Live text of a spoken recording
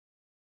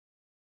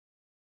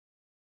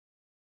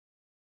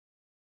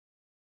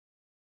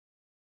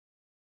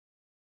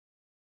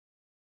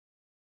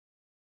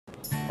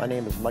My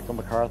name is Michael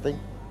McCarthy,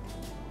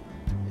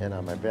 and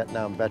I'm a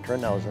Vietnam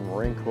veteran. I was in the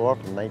Marine Corps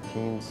from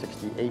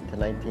 1968 to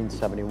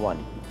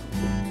 1971.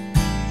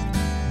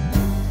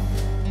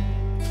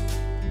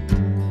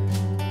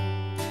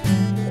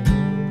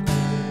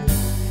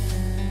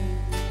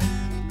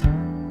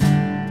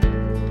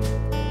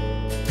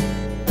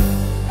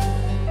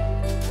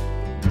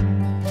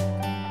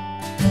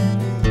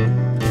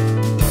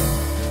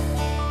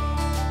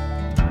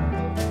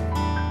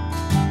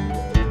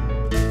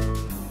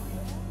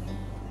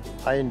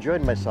 I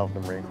enjoyed myself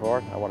in the Marine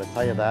Corps. I want to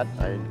tell you that.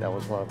 That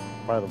was one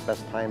of the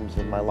best times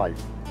in my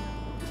life.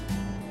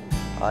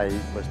 I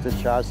was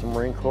discharged from the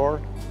Marine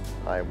Corps.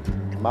 I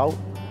come out.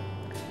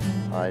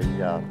 I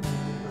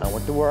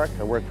went to work.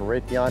 I worked for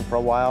Raytheon for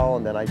a while,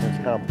 and then I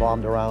just kind of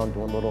bombed around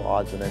doing little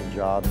odds and end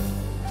jobs.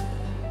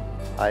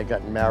 I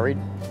got married.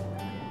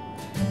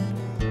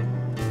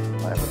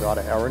 I have a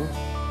daughter, Erin.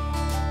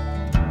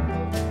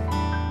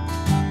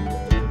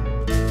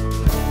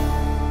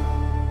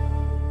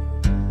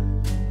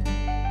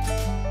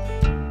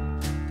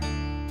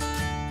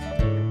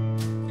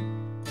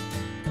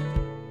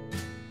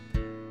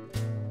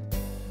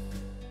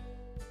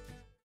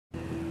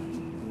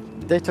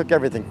 They took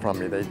everything from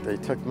me. They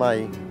took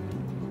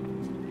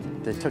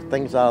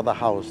things out of the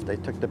house. They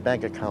took the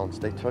bank accounts.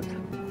 They took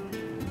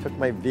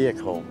my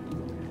vehicle.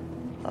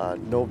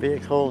 No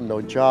vehicle,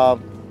 no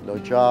job, no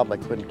job. I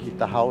couldn't keep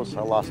the house.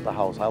 I lost the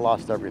house. I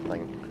lost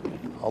everything.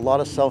 A lot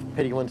of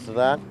self-pity went to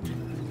that,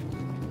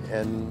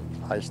 and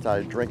I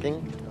started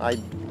drinking. I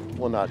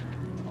will not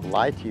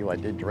lie to you. I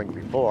did drink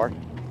before,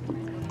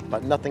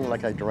 but nothing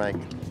like I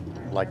drank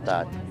like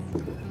that.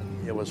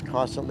 It was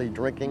constantly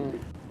drinking.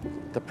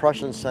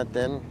 Depression set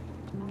in,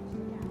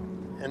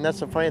 and that's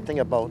the funny thing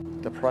about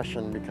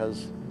depression,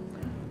 because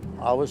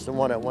I was the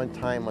one at one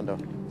time on the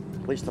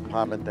police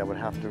department that would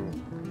have to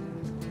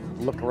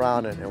look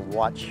around and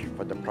watch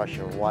for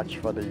depression, watch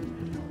for the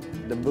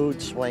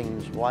mood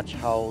swings, watch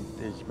how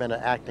these men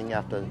are acting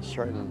after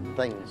certain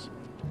things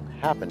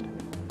happened.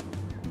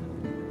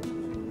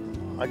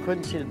 I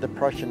couldn't see the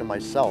depression in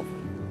myself.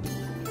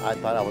 I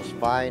thought I was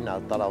fine, I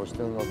thought I was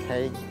doing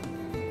okay.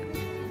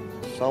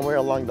 Somewhere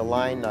along the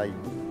line,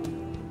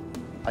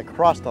 I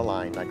crossed the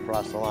line. I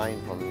crossed the line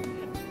from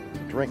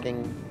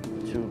drinking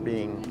to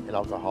being an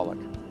alcoholic.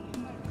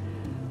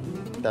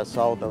 That's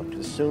all that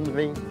consumed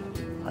me.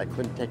 I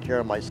couldn't take care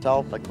of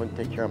myself. I couldn't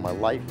take care of my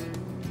life.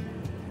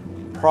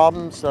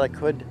 Problems that I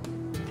could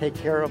take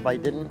care of, I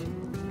didn't.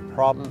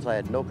 Problems I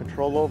had no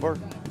control over,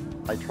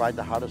 I tried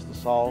the hardest to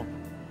solve,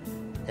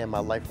 and my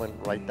life went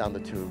right down the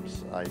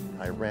tubes.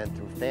 I ran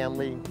through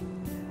family.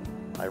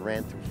 I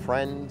ran through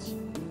friends.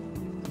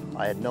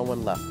 I had no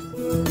one left.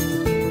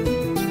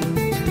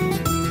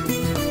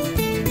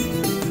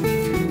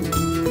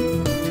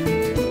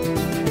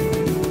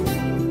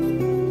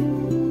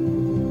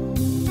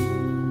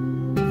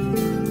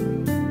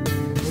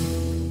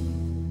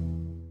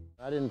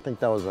 I didn't think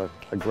that was a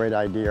great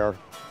idea.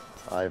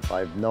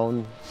 I've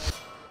known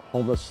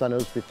homeless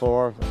centers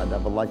before. I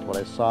never liked what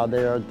I saw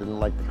there, didn't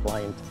like the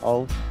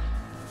clientele.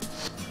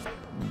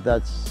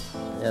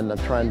 And I'm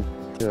trying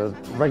to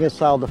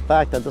reconcile the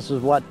fact that this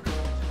is what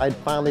I'd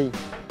finally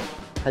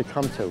had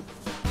come to.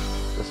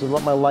 This is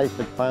what my life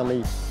had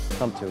finally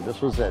come to.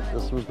 This was it.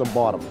 This was the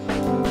bottom.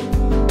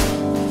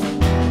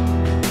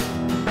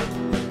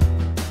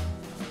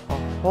 A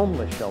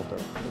homeless shelter.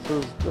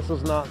 This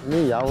is not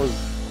me. I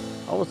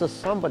was a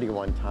somebody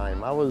one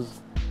time. I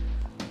was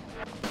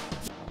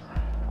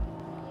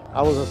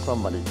a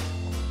somebody.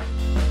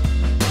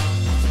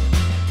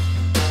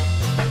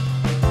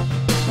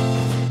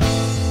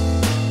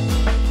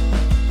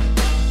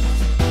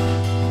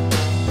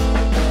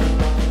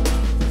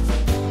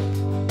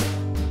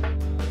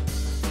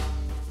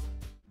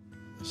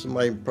 This is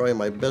probably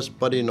my best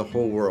buddy in the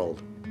whole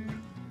world.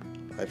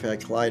 I've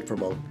had Clyde for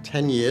about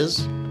 10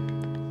 years.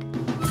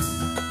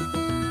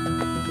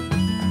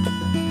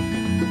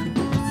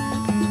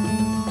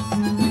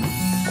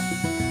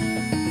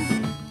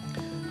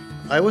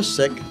 I was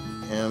sick,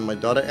 and my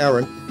daughter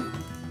Erin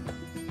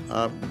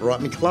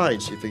brought me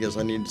Clyde. She figures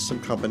I needed some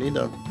company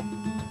to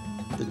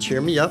cheer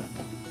me up,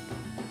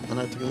 and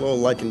I took a little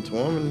liking to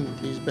him, and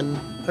he's been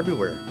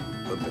everywhere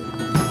with me.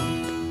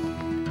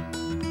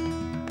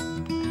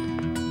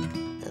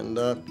 And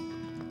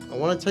I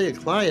want to tell you,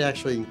 Clyde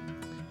actually,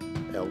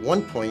 at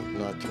one point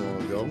not too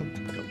long ago,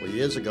 a couple of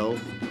years ago,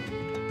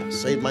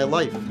 saved my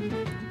life.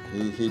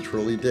 He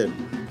truly did.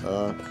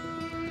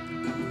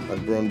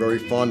 I've grown very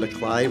fond of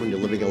Clyde. When you're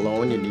living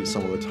alone, you need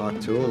someone to talk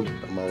to, and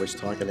I'm always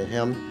talking to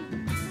him.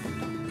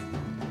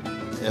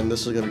 And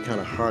this is going to be kind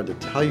of hard to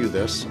tell you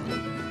this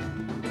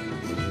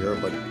here,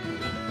 but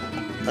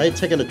I had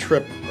taken a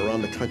trip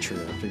around the country.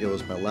 I think it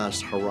was my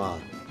last hurrah,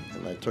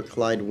 and I took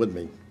Clyde with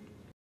me.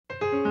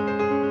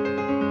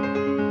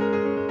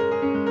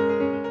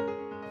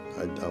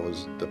 I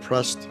was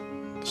depressed,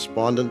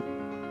 despondent,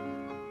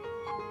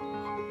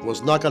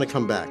 was not going to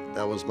come back.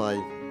 That was my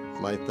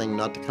thing,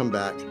 not to come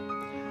back.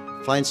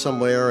 find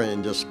somewhere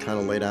and just kind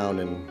of lay down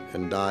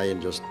and die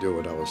and just do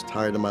it. I was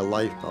tired of my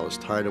life. I was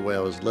tired of where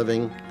I was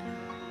living.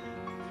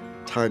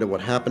 Tired of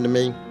what happened to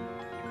me.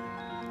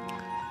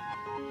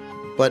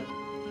 But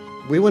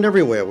we went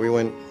everywhere. We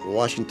went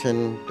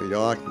Washington, New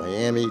York,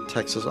 Miami,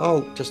 Texas,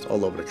 just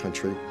all over the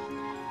country.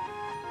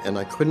 And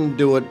I couldn't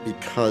do it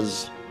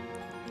because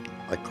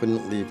I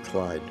couldn't leave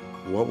Clyde.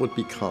 What would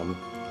become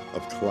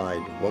of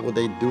Clyde? What would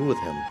they do with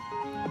him?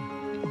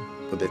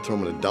 Would they throw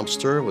him in a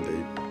dumpster? Would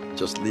they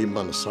just leave him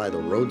on the side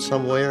of the road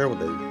somewhere? Would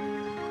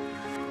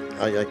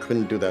they? I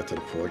couldn't do that to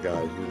the poor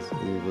guy.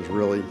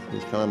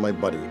 He's kind of my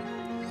buddy.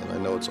 And I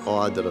know it's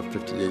odd that a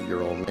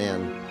 58-year-old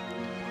man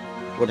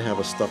would have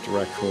a stuffed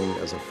raccoon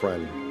as a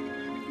friend,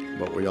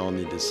 but we all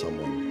needed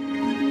someone.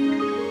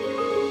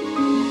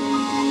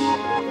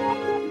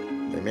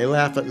 They may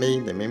laugh at me,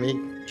 they may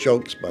make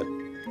jokes, but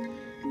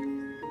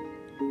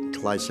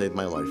Clyde saved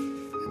my life,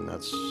 and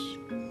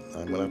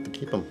I'm gonna have to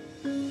keep him.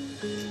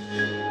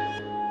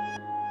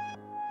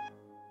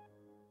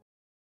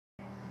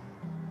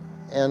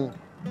 And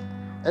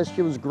as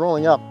she was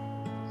growing up,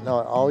 I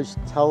always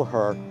tell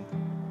her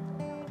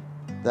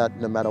that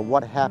no matter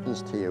what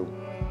happens to you,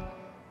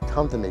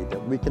 come to me,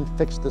 that we can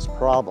fix this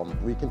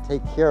problem. We can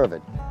take care of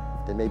it.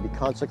 There may be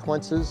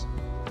consequences,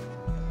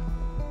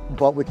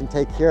 but we can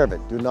take care of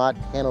it. Do not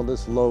handle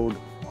this load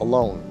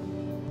alone.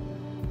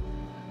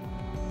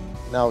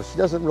 Now, she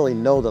doesn't really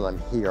know that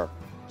I'm here.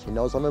 She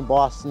knows I'm in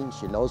Boston.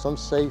 She knows I'm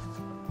safe.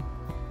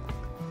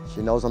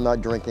 She knows I'm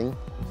not drinking,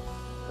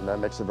 and that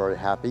makes her very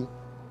happy.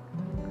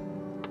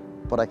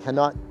 But I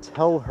cannot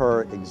tell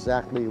her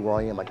exactly where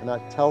I am. I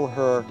cannot tell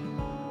her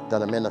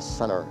that I'm in a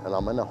center, and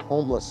I'm in a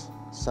homeless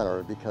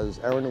center, because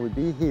Erin would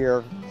be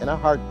here in a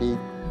heartbeat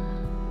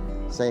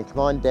saying, come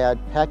on, Dad,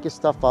 pack your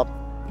stuff up.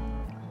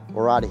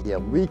 We're out of here.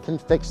 We can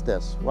fix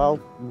this. Well,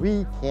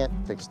 we can't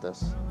fix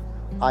this.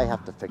 I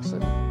have to fix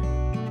it.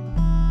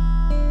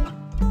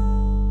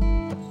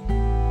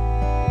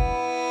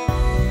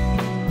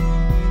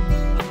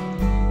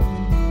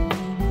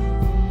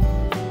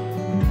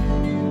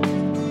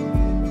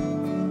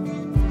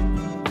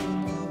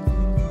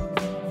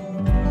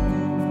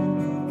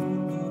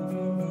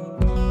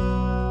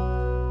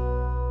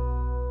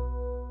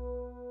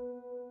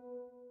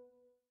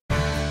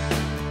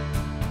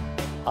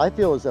 I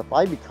feel as if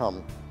I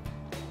become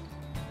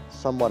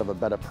somewhat of a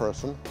better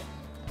person.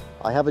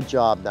 I have a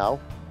job now.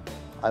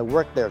 I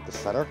work there at the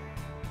center.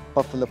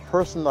 But from the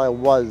person I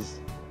was,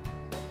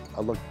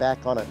 I look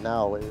back on it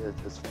now.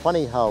 It's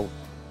funny how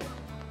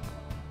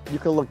you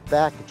can look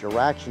back at your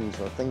actions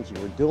or things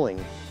you were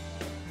doing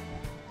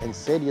and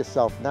say to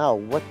yourself now,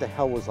 what the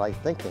hell was I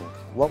thinking?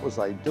 What was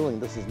I doing?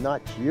 This is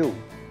not you.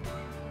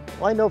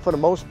 Well, I know for the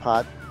most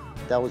part,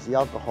 that was the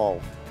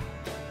alcohol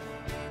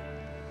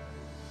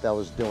that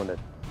was doing it.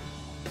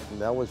 And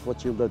that was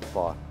what you lived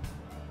for.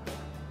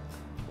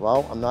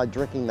 Well, I'm not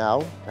drinking now.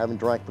 I haven't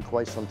drank for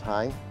quite some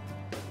time.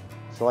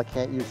 So I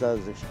can't use that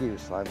as an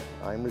excuse.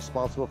 I'm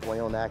responsible for my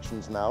own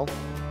actions now.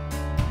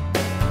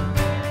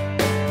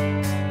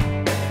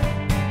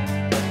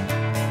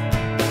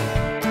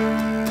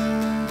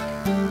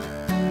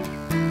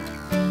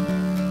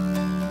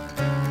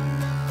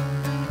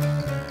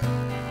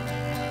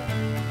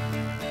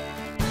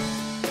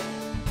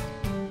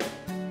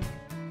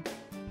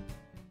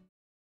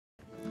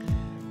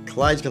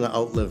 Clyde's gonna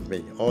outlive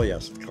me. Oh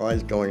yes,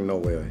 Clyde's going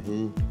nowhere.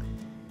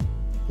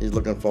 He's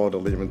looking forward to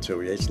leaving too.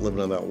 He hates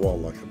living in that wall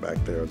locker back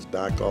there. It's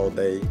dark all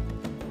day.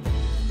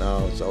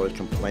 Now he's always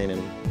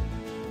complaining.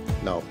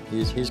 No,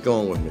 he's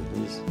going with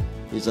me.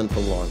 He's in for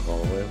the long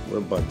haul.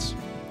 We're buds.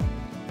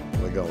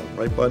 We're going.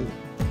 Right, bud?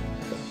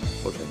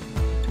 Okay.